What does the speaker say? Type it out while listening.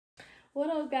What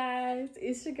up, guys?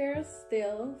 It's your girl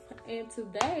Steph, and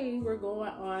today we're going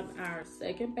on our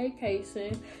second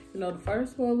vacation. You know, the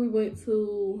first one we went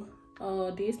to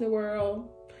Disney World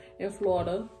in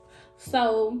Florida.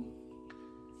 So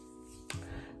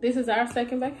this is our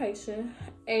second vacation,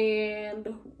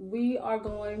 and we are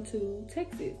going to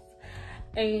Texas.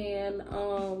 And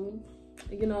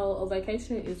you know, a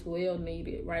vacation is well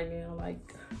needed right now.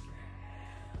 Like,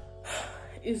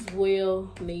 it's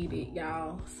well needed,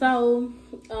 y'all. So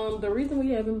the reason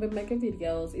we haven't been making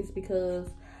videos is because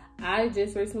I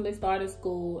just recently started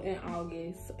school in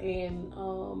August, and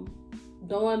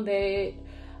doing that,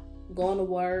 going to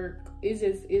work,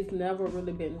 it's never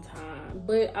really been time.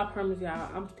 But I promise y'all,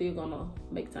 I'm still gonna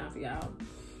make time for y'all.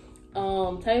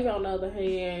 Tavy, on the other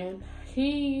hand,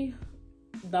 he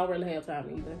don't really have time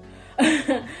either.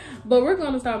 But we're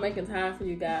gonna start making time for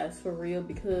you guys for real,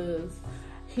 because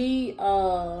he's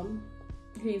going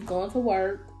to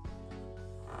work.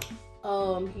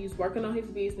 He's working on his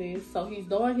business. So he's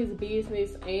doing his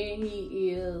business, and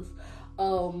he is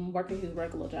working his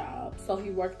regular job. So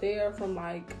he worked there from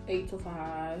like 8 to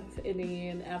 5, and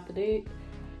then after that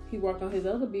he worked on his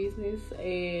other business,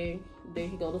 and then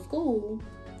he go to school.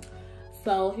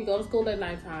 So he go to school at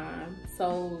nighttime.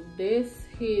 So this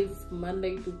his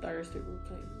Monday through Thursday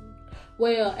routine.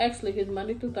 Well, actually, his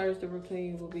Monday through Thursday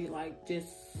routine will be like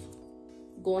just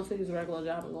going to his regular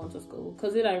job and going to school,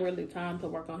 because it ain't really time to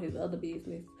work on his other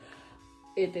business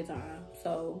at the time.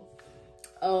 So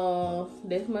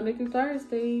that's Monday through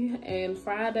Thursday, and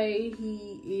Friday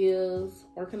he is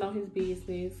working on his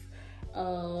business.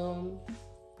 I'm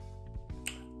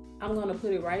gonna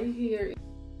put it right here.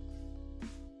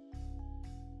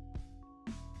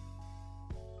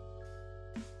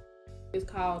 It's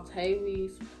called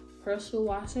Tavy's Pressure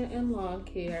Washing and Lawn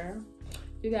Care.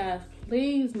 You guys,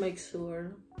 please make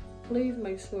sure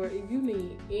if you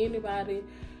need anybody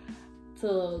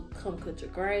to come cut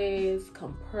your grass,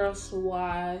 come pressure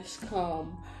wash,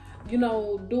 come, you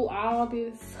know, do all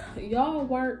this, y'all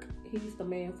work, he's the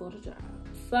man for the job.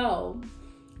 So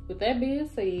with that being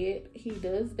said, he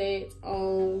does that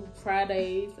on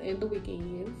Fridays and the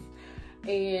weekends.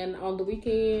 And on the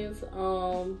weekends,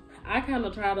 I kind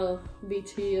of try to be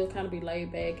chill, kind of be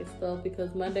laid back and stuff,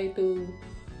 because Monday through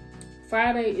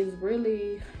Friday is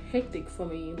really hectic for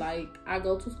me. Like, I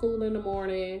go to school in the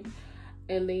morning,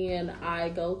 and then I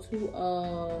go to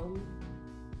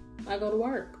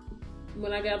work.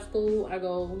 When I get out of school, I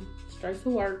go straight to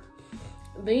work.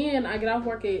 Then I get off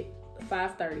work at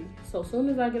 5:30. So as soon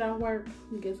as I get off work,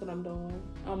 guess what I'm doing?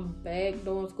 I'm back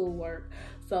doing schoolwork.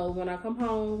 So when I come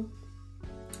home,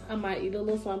 I might eat a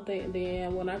little something, and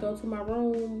then when I go to my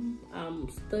room, I'm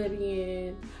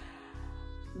studying,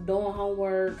 doing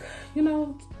homework, you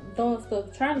know, doing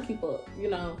stuff, trying to keep up, you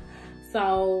know.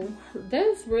 So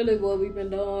that's really what we've been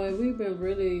doing. We've been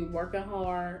really working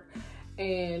hard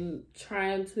and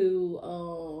trying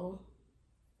to,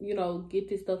 you know, get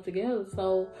this stuff together,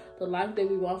 so the life that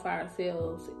we want for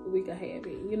ourselves, we can have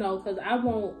it, you know, because I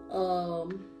want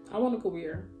a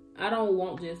career. I don't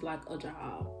want just like a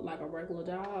job, like a regular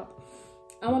job.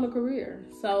 I want a career.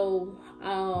 So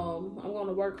I'm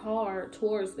gonna work hard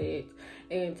towards that.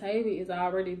 And Tavy is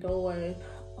already doing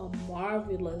a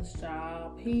marvelous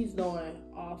job. He's doing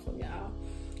awesome, y'all.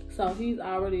 So he's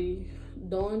already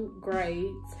doing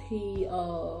great. He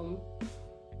you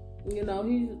know,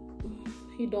 he's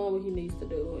doing what he needs to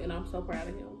do, and I'm so proud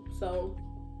of him. So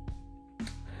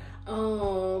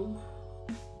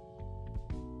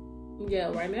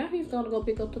yeah, right now he's gonna go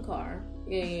pick up the car,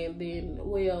 and then,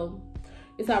 well,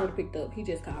 it's already picked up. He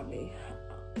just called me.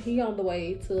 He on the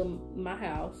way to my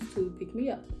house to pick me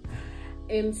up.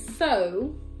 And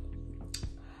so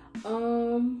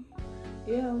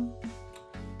yeah,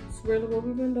 it's really what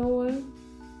we've been doing.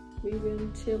 We've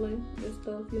been chilling and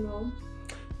stuff, you know,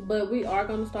 but we are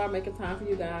gonna start making time for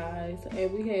you guys,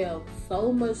 and we have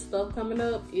so much stuff coming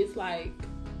up. It's like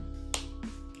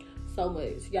so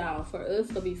much, y'all. For us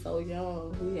to be so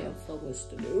young, we have so much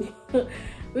to do.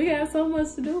 We have so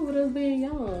much to do with us being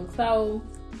young. So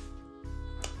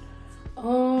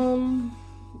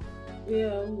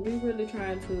yeah, we really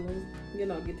trying to, you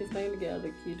know, get this thing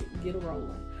together, get it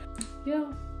rolling.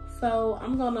 Yeah, so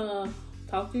I'm gonna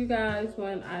talk to you guys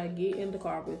when I get in the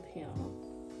car with him.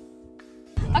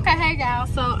 Okay, hey guys,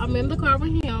 so I'm in the car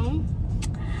with him,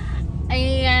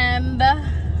 and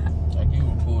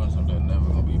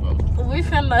we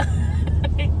finna,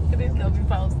 it is gonna be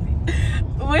posted.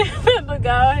 We finna go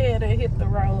ahead and hit the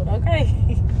road, okay?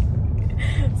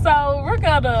 So we're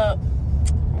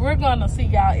gonna see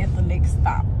y'all at the next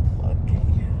stop, okay?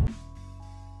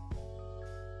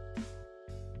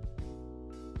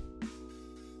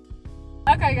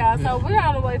 Okay, guys, so we're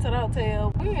on the way to the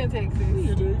hotel. We in Texas.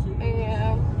 And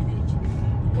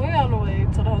we're on the way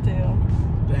to the hotel.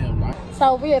 Damn, right.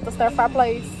 So we at the stir fry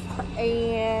place.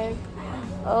 And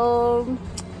we're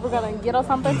gonna get us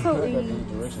something to eat.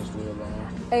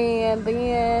 And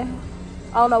then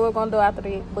I don't know what we're gonna do after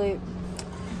that, but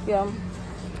yeah.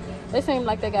 They seem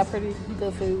like they got pretty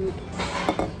good food.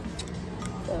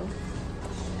 So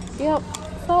yep.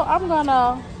 So I'm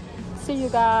gonna see you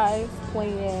guys when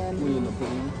We in the pool.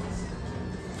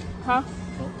 Huh?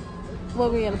 Oh.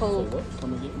 When we in the pool. So what?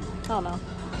 Come and get me? I don't know.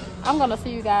 I'm gonna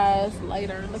see you guys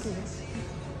later. Look at this.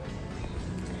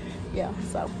 Yeah,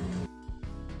 so.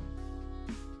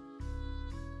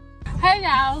 Hey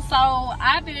y'all, so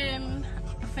I didn't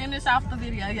finish off the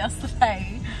video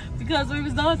yesterday because we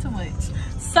was doing too much.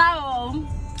 So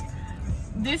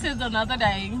this is another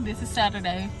day. This is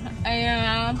Saturday.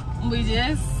 And we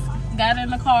just got in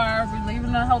the car. We're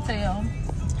leaving the hotel.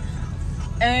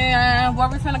 And where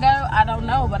we're gonna go, I don't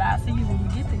know, but I'll see you when we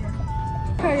get there.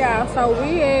 Okay y'all, so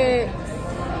we at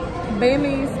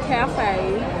Benny's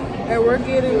Cafe and we're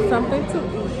getting something to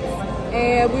eat.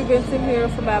 And we've been sitting here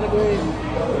for about a good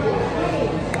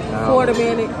 40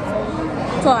 minutes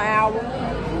to an hour.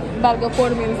 About a good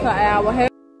 40 minutes to an hour.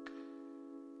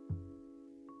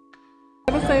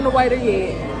 Haven't seen the waiter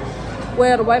yet.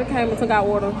 Well, the waiter came and took our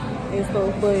order and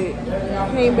stuff, but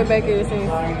he ain't been back here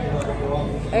since.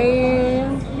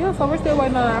 And yeah, so we're still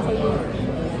waiting on our food.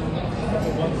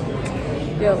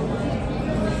 Yep.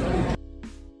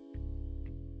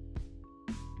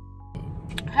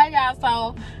 Hey guys,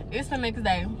 so it's the next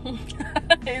day.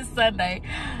 It's Sunday.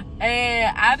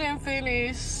 And I didn't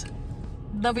finish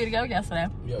the video yesterday.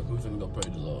 Yeah, we finna go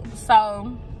pray the Lord.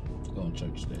 So Go on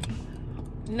church today.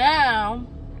 now,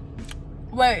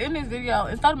 well, in this video,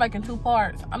 instead of making two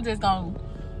parts, I'm just gonna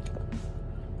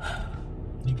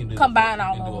combine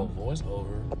all of them. You can do a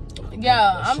voiceover.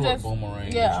 Yeah, I'm just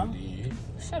boomerang. yeah.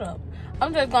 Shut up.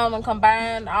 I'm just gonna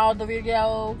combine all the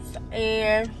videos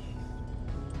and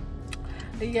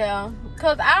yeah,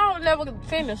 cause I don't never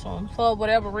finish them for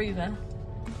whatever reason.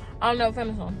 I don't never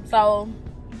finish them, so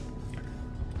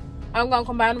I'm gonna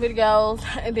combine the videos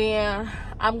and then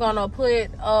I'm gonna put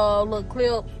little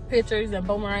clips, pictures, and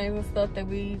boomerangs and stuff that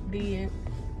we did.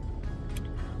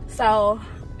 So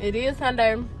it is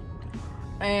Sunday,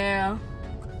 and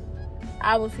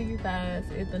I will see you guys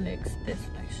at the next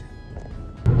destination.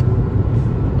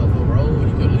 But the road,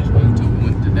 you could at least wait until we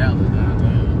went to Dallas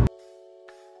downtown.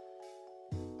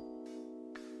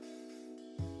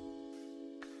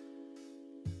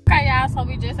 Okay, y'all, so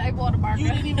we just ate Whataburger. You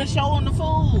didn't even show them the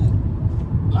food.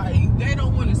 Like, they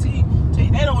don't want to see.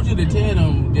 They don't want you to tell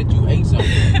them that you ate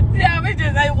something. Yeah, we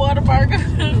just ate Whataburger.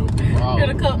 Wow. Get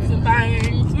the cups and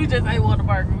things. We just ate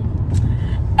Whataburger.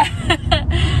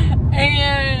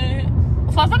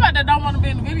 And for somebody that don't want to be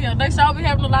in the video, they sure be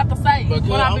having a lot to say. But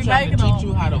girl, I'm trying to teach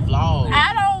you how to vlog.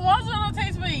 I don't want you to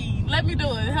teach me. Let me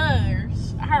do it.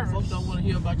 Hers. Folks don't want to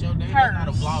hear about your day. That's not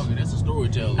a vlogger. That's a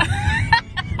storyteller.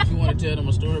 If you want to tell them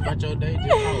a story about your day, just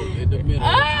hold in the middle.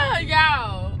 Oh,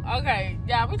 y'all. Okay,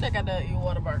 y'all, we just got to eat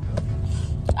Whataburger.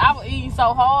 I was eating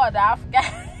so hard that I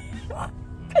forgot.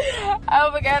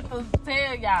 I forgot to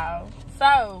tell y'all.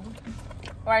 So,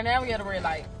 right now we at a red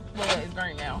light. Well, it's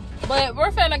green now. But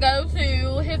we're finna go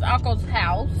to his uncle's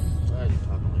house. Why are you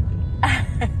talking like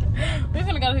that? We're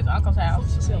finna go to his uncle's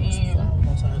house. Yeah,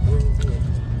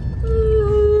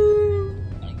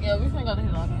 we're finna go to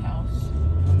his uncle's house.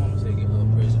 My mama said give her a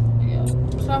present. Yeah.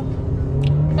 So,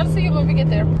 let's see you when we get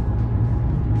there.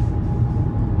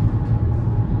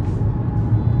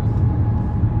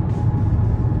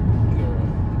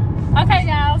 Okay,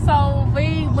 y'all, so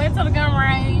we went to the gun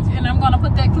range and I'm gonna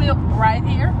put that clip right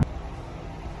here.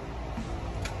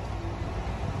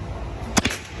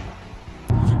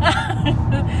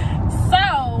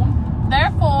 So,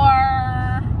 therefore,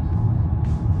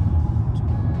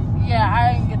 yeah, I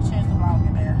didn't get a chance to vlog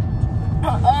in there.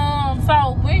 So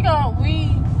we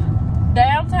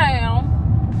downtown.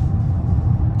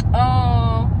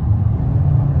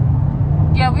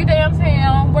 Yeah, we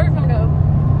downtown. Where we gonna go?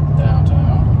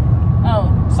 Downtown. Oh.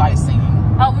 Sightseeing.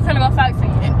 Oh, we finna go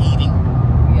sightseeing. And eating.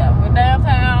 Yeah, we're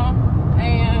downtown.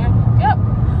 And, yep.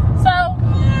 So,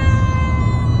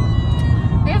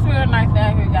 it's real nice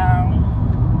down here, y'all.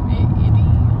 It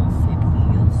is.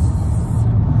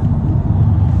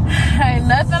 Ain't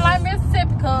nothing like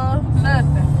Mississippi, cuz.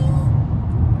 Nothing.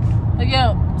 But,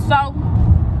 yeah. So,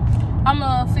 I'm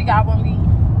gonna see y'all when we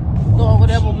doing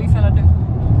whatever we finna do.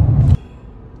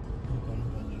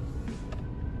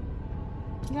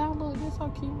 Y'all look, you're so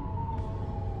cute.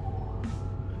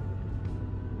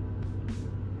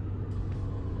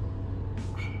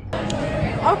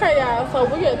 Okay, y'all. So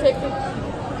we at Texas.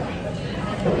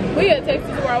 We at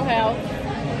Texas Roadhouse.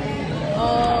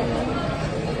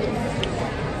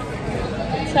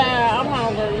 Child, I'm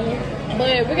hungry.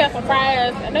 But we got some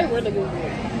fries, and they really good.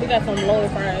 We got some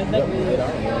Lloyd fries. They good.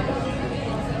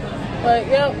 But,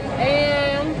 yep.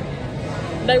 And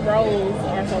they rolls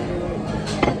are so good.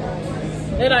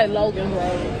 They like Logan's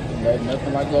rolls. They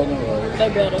nothing like Logan rolls. They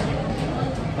better.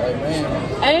 Hey, man.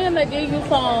 And they give you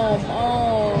some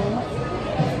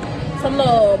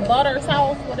little butter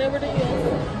sauce, whatever it is.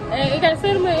 And it got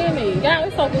cinnamon in it. Yeah,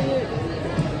 it's so good.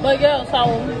 But, yeah, so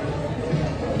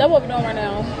that's what we're doing right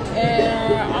now.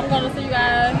 And I'm going to see you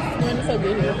guys when the food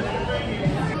get here.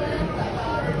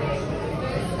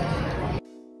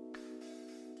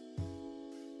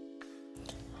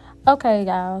 Okay,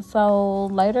 guys. So,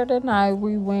 later tonight,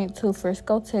 we went to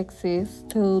Frisco, Texas,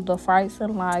 to the Frights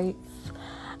and Lights.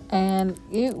 And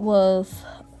it was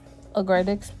a great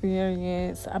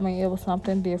experience. I mean, it was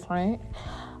something different.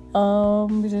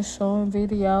 We just showing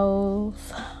videos.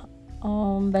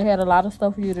 They had a lot of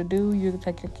stuff for you to do. You can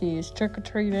take your kids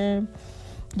trick-or-treating.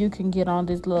 You can get on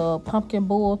this little pumpkin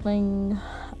bull thing.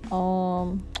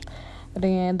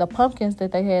 Then the pumpkins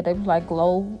that they had, they was like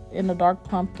glow-in-the-dark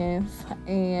pumpkins.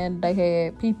 And they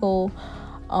had people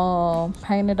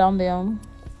painted on them.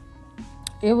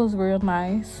 It was real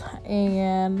nice.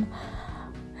 And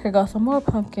here goes some more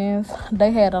pumpkins.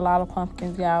 They had a lot of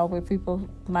pumpkins, y'all, with people's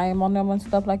name on them and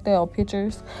stuff like that, or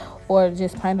pictures, or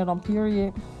just painted on,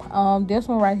 period. This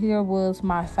one right here was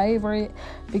my favorite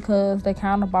because they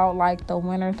kind of brought like the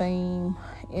winter theme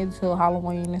into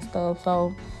Halloween and stuff.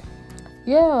 So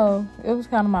yeah, it was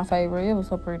kind of my favorite. It was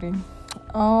so pretty.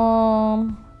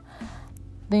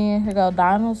 Then here go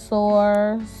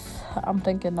dinosaurs. I'm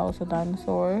thinking those are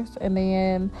dinosaurs. And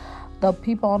then the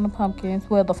people on the pumpkins,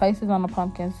 well, the faces on the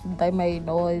pumpkins, they made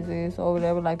noises or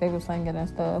whatever, like they were singing and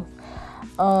stuff.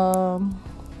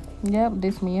 Yep,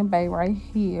 this me and Bae right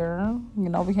here. You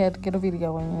know, we had to get a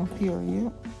video in,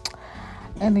 period.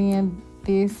 And then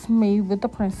this me with the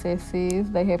princesses.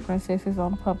 They had princesses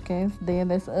on the pumpkins. Then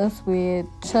there's us with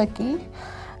Chucky.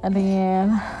 And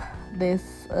then there's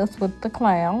us with the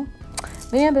clown.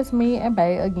 Then there's me and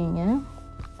Bae again.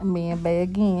 Me and Bae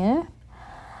again.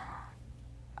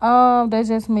 That's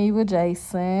just me with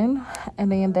Jason.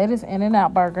 And then that is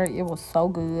In-N-Out Burger. It was so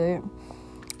good.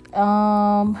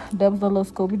 That was the little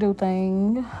Scooby-Doo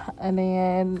thing. And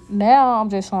then now I'm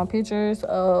just showing pictures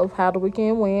of how the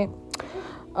weekend went.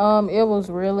 It was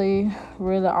really,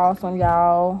 really awesome,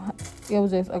 y'all. It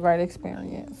was just a great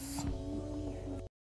experience.